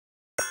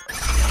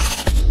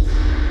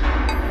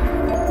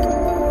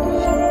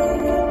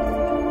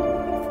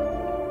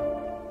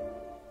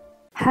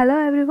Hello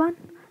everyone.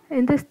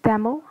 In this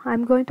demo,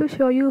 I'm going to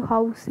show you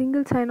how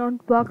single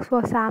sign-on works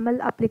for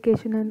SAML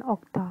application in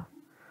Okta.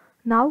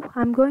 Now,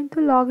 I'm going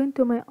to log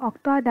into my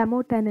Okta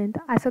demo tenant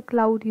as a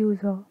cloud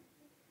user.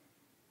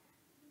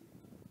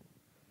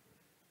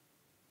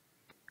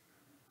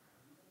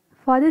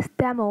 For this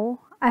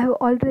demo, I have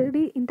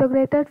already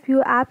integrated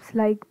few apps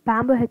like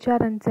Bamboo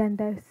HR and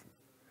Zendesk.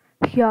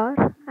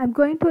 Here, I'm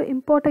going to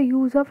import a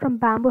user from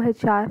Bamboo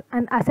HR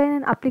and assign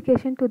an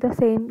application to the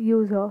same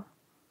user.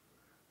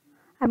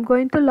 I'm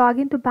going to log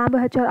into Bamboo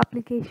HR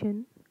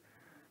application.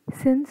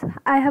 Since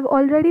I have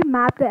already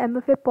mapped the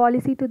MFA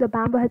policy to the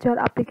Bamboo HR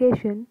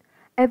application,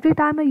 every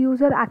time a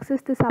user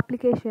accesses this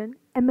application,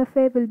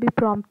 MFA will be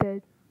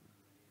prompted.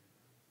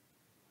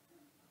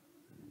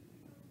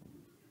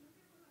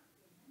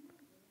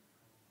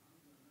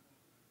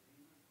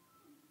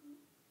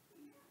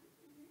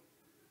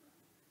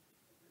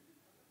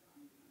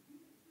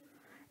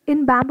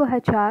 In Bamboo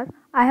HR,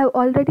 I have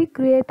already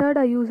created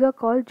a user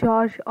called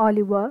George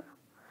Oliver,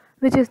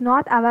 which is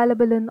not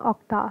available in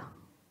Okta.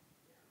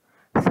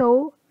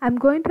 So, I'm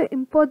going to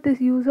import this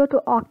user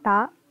to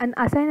Okta and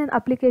assign an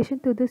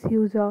application to this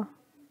user.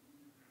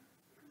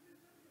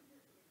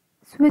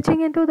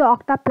 Switching into the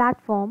Okta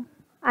platform,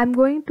 I'm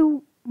going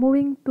to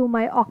moving to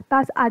my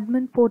Okta's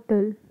admin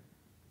portal.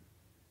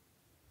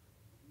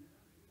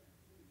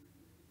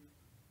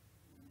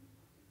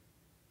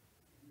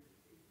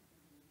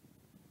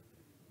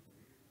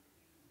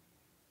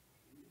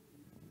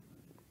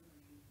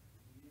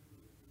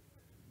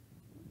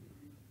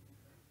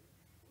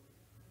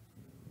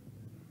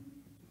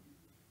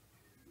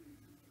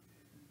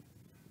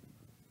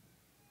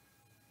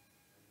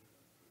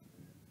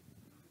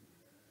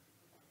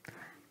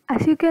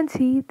 As you can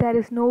see, there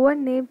is no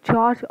one named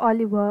George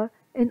Oliver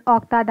in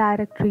Okta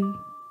directory.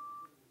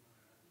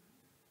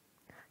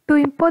 To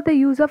import the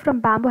user from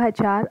Bamboo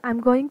HR,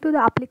 I'm going to the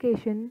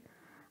application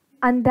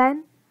and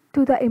then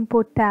to the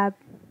import tab.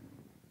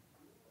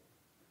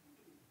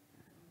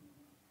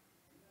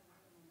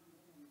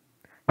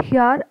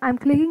 Here, I'm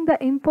clicking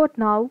the import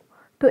now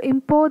to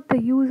import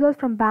the users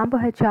from Bamboo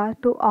HR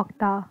to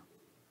Okta.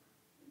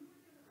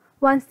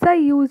 Once the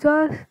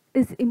user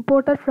is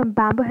imported from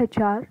Bamboo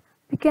HR,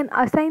 we can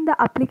assign the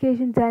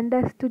application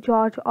Zendesk to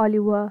George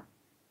Oliver.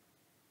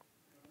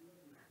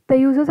 The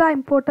users are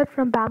imported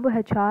from Bamboo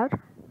HR.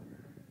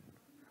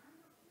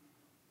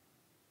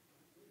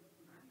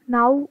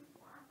 Now,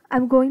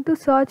 I'm going to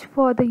search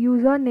for the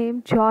user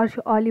named George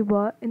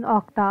Oliver in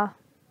Okta.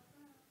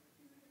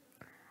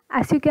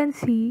 As you can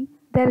see,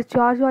 there is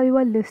George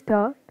Oliver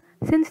listed.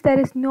 Since there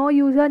is no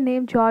user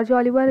named George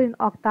Oliver in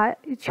Okta,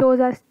 it shows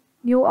as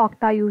new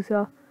Okta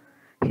user.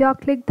 Here,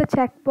 click the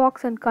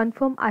checkbox and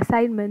confirm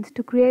assignments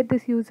to create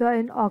this user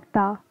in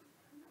Okta.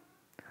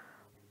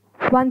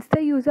 Once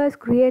the user is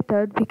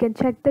created, we can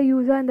check the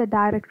user in the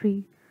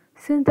directory.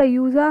 Since the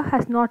user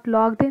has not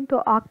logged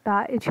into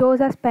Okta, it shows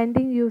as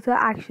pending user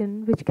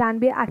action, which can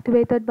be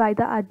activated by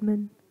the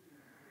admin.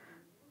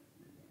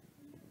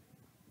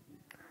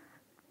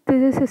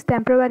 This is his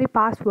temporary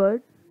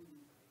password.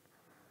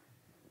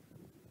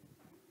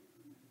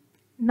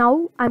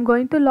 Now I'm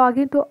going to log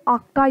into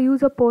Okta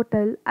user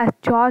portal as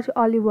George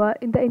Oliver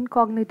in the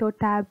incognito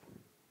tab.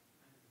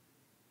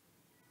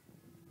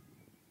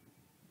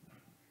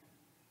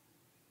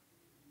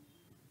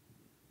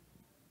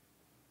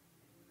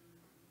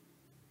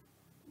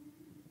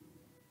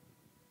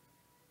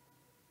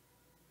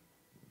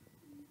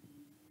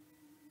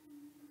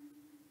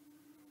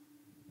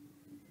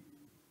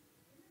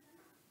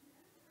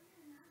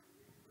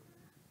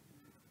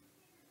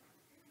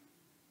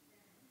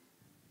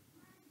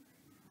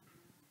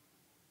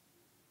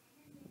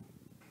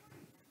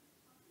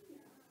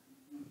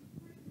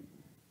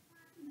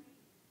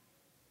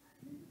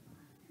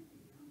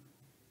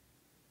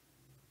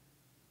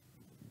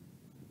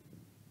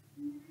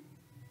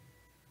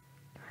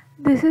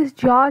 This is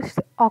George's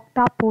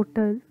Okta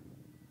portal.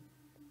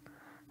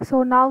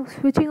 So now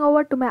switching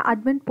over to my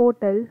admin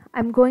portal,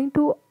 I'm going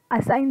to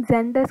assign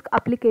Zendesk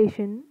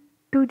application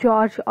to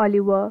George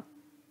Oliver.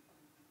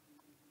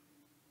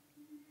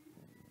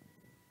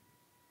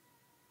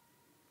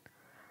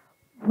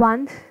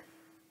 Once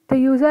the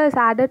user is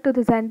added to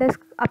the Zendesk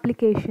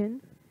application,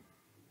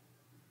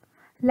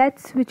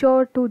 let's switch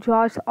over to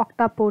George's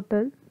Okta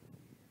portal.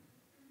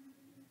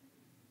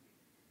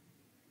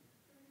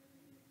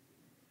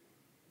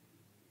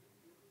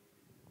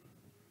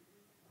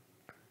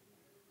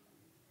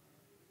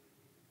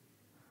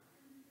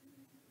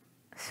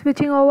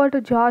 Switching over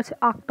to George's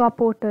Okta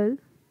portal,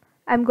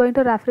 I'm going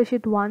to refresh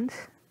it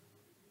once.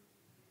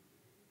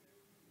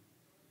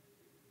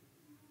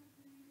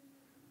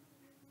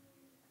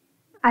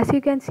 As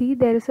you can see,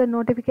 there is a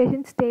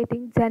notification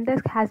stating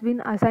Zendesk has been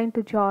assigned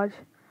to George.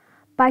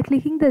 By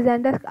clicking the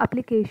Zendesk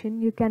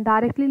application, you can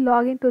directly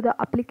log into the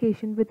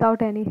application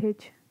without any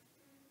hitch.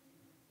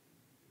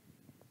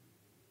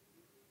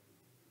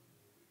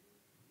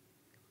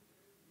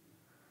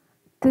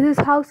 This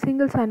is how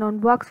single sign-on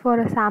works for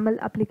a SAML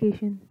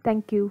application.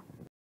 Thank you.